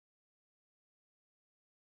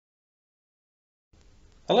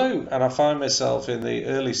Hello, and I find myself in the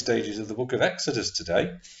early stages of the book of Exodus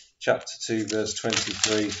today, chapter 2, verse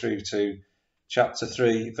 23 through to chapter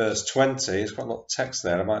 3, verse 20. There's quite a lot of text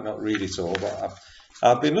there. I might not read it all, but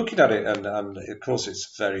I've been looking at it, and of course,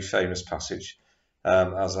 it's a very famous passage,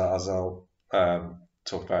 as I'll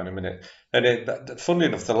talk about in a minute. And funnily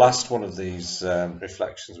enough, the last one of these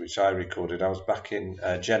reflections, which I recorded, I was back in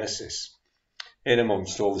Genesis, in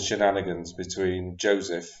amongst all the shenanigans between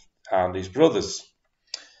Joseph and his brothers.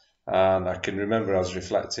 And I can remember I was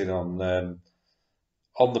reflecting on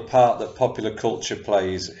the part that popular culture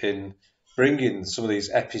plays in bringing some of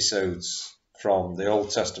these episodes from the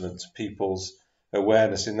Old Testament to people's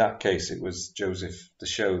awareness. In that case, it was Joseph, the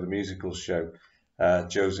show, the musical show,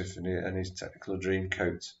 Joseph and his Technicolor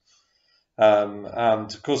Dreamcoat.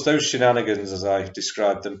 And of course, those shenanigans, as I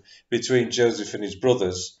described them, between Joseph and his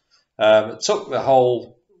brothers, took the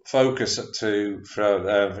whole focus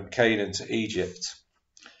from Canaan to Egypt.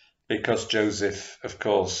 Because Joseph, of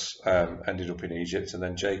course, ended up in Egypt, and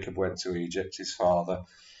then Jacob went to Egypt, his father,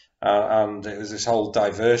 and it was this whole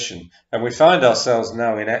diversion. And we find ourselves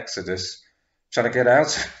now in Exodus, trying to get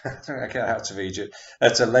out of Egypt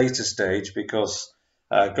at a later stage, because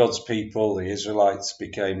God's people, the Israelites,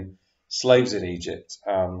 became slaves in Egypt,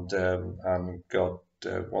 and God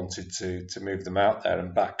wanted to move them out there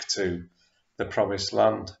and back to the promised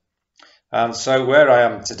land. And so where I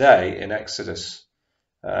am today in Exodus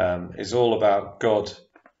is all about God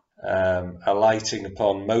alighting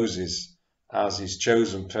upon Moses as his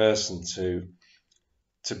chosen person to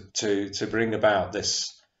bring about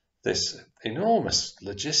this enormous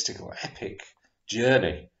logistical epic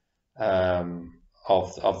journey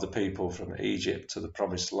of the people from Egypt to the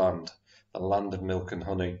promised land, the land of milk and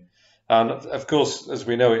honey. And of course, as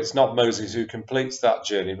we know, it's not Moses who completes that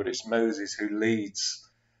journey, but it's Moses who leads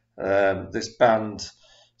this band,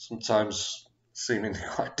 sometimes seemingly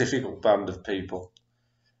quite difficult band of people.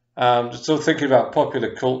 So thinking about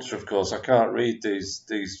popular culture, of course, I can't read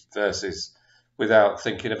these verses without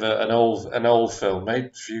thinking of an old film made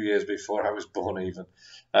a few years before I was born, even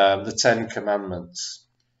the Ten Commandments,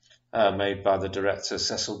 made by the director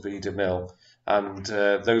Cecil B. DeMille. And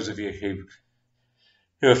those of you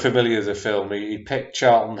who are familiar with the film, he picked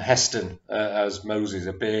Charlton Heston as Moses,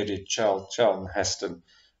 a bearded Charlton Heston,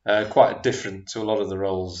 quite different to a lot of the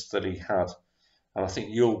roles that he had. And I think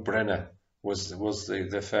Yul Brynner was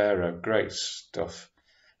the Pharaoh. Great stuff.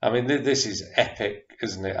 I mean, this is epic,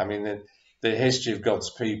 isn't it? I mean, the history of God's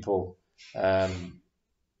people, in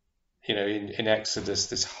Exodus,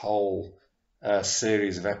 this whole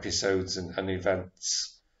series of episodes and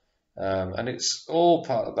events. And it's all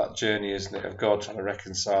part of that journey, isn't it, of God trying to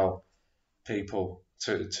reconcile people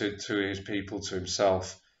to his people, to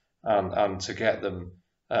himself, and to get them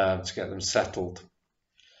settled.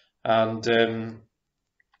 And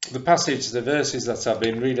the passage, the verses that I've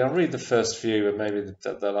been reading, I'll read the first few and maybe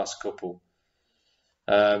the last couple.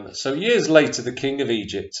 So years later, the king of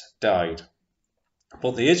Egypt died,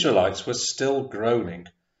 but the Israelites were still groaning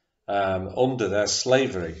under their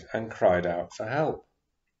slavery and cried out for help.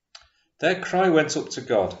 Their cry went up to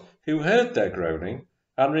God, who heard their groaning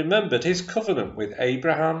and remembered his covenant with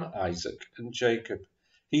Abraham, Isaac, and Jacob.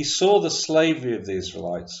 He saw the slavery of the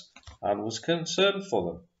Israelites and was concerned for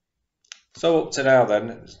them. So up to now,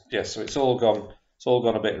 then, yes, so it's all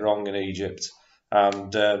gone a bit wrong in Egypt, and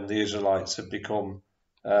the Israelites have become,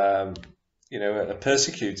 a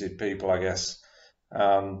persecuted people, I guess,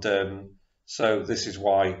 and so this is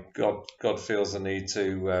why God feels the need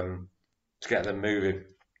to get them moving.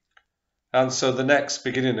 And so the next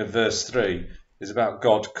beginning of verse 3 is about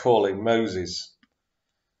God calling Moses.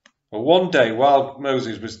 Well, one day, while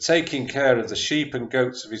Moses was taking care of the sheep and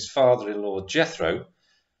goats of his father-in-law Jethro,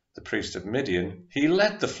 the priest of Midian, he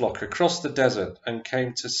led the flock across the desert and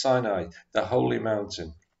came to Sinai, the holy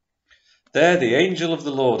mountain. There the angel of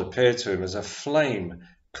the Lord appeared to him as a flame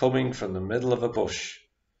coming from the middle of a bush.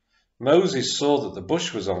 Moses saw that the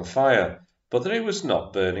bush was on fire, but that it was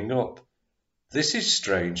not burning up. This is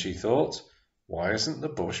strange, he thought. Why isn't the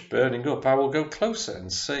bush burning up? I will go closer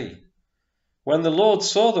and see. When the Lord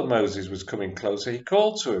saw that Moses was coming closer, he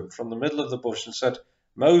called to him from the middle of the bush and said,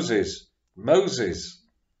 Moses, Moses.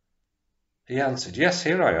 He answered, Yes,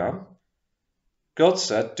 here I am. God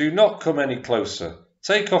said, Do not come any closer.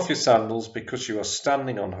 Take off your sandals, because you are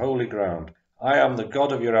standing on holy ground. I am the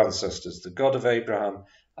God of your ancestors, the God of Abraham,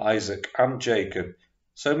 Isaac, and Jacob.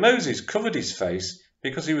 So Moses covered his face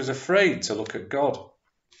because he was afraid to look at God.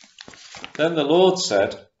 Then the Lord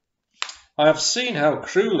said, I have seen how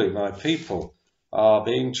cruelly my people are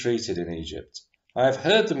being treated in Egypt. I have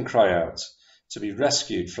heard them cry out to be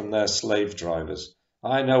rescued from their slave drivers,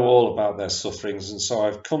 I know all about their sufferings, and so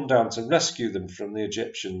I've come down to rescue them from the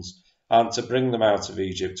Egyptians and to bring them out of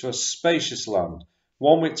Egypt to a spacious land,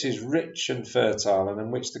 one which is rich and fertile, and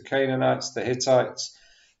in which the Canaanites, the Hittites,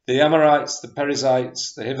 the Amorites, the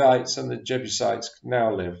Perizzites, the Hivites, and the Jebusites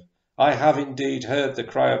now live. I have indeed heard the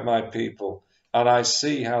cry of my people, and I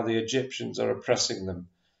see how the Egyptians are oppressing them.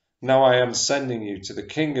 Now I am sending you to the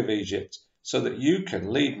king of Egypt, so that you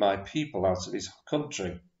can lead my people out of his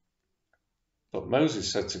country. But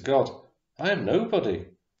Moses said to God, I am nobody.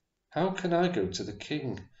 How can I go to the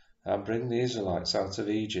king and bring the Israelites out of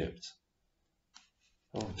Egypt?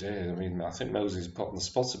 Oh dear, I think Moses is put on the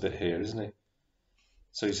spot a bit here, isn't he?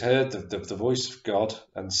 So he's heard the voice of God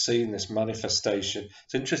and seen this manifestation.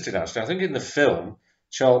 It's interesting, actually. I think in the film,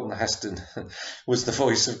 Charlton Heston was the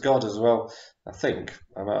voice of God as well. I think.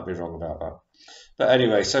 I might be wrong about that. But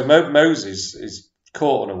anyway, so Moses is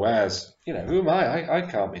caught unawares. Who am I? I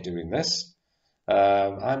can't be doing this.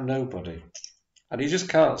 I'm nobody. And he just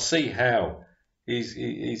can't see how he's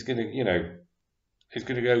going to, he's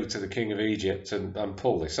going to go to the king of Egypt and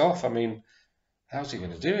pull this off. How's he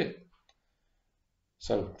going to do it?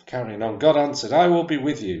 So carrying on, God answered, I will be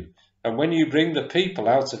with you, and when you bring the people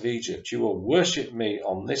out of Egypt, you will worship me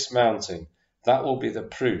on this mountain. That will be the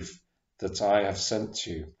proof that I have sent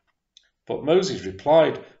you. But Moses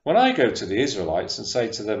replied, when I go to the Israelites and say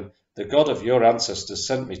to them, the God of your ancestors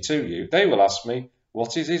sent me to you, they will ask me,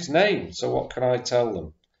 what is his name? So what can I tell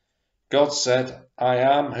them? God said, I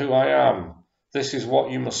am who I am. This is what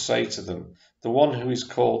you must say to them. The one who is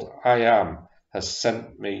called I am has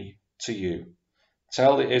sent me to you.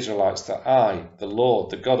 Tell the Israelites that I, the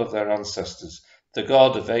Lord, the God of their ancestors, the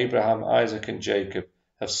God of Abraham, Isaac, and Jacob,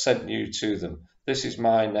 have sent you to them. This is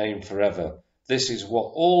my name forever. This is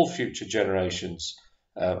what all future generations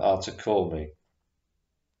are to call me.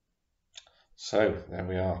 So there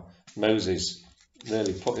we are. Moses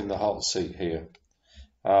really put in the hot seat here,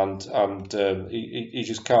 and he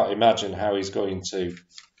just can't imagine how he's going to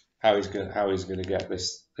get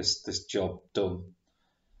this job done.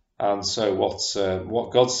 And so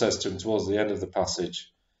what God says to him towards the end of the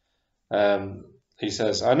passage, he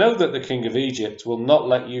says, I know that the king of Egypt will not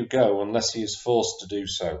let you go unless he is forced to do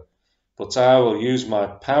so, but I will use my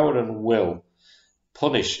power and will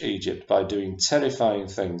punish Egypt by doing terrifying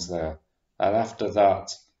things there, and after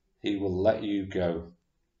that he will let you go.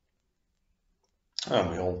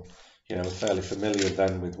 And we all, are fairly familiar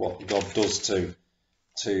then with what God does to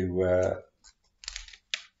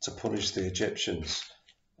punish the Egyptians.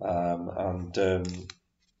 That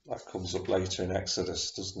comes up later in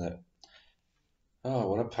Exodus, doesn't it? Oh,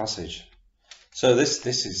 what a passage. So this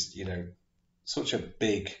is, such a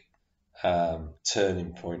big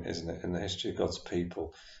turning point, isn't it, in the history of God's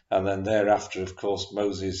people. And then thereafter, of course,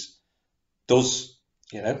 Moses does,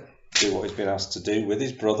 do what he's been asked to do with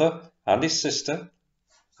his brother and his sister,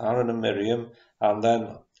 Aaron and Miriam, and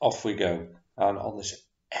then off we go. And on this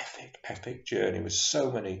epic journey with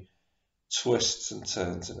so many twists and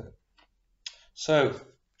turns in it. So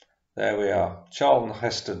there we are, Charlton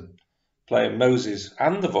Heston playing Moses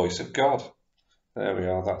and the voice of God. There we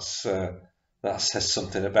are. That says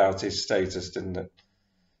something about his status, didn't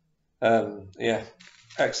it?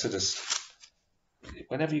 Exodus.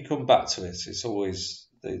 Whenever you come back to it, it's always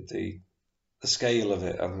the scale of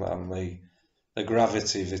it and the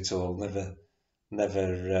gravity of it all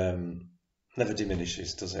never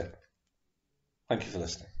diminishes, does it? Thank you for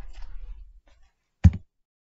listening.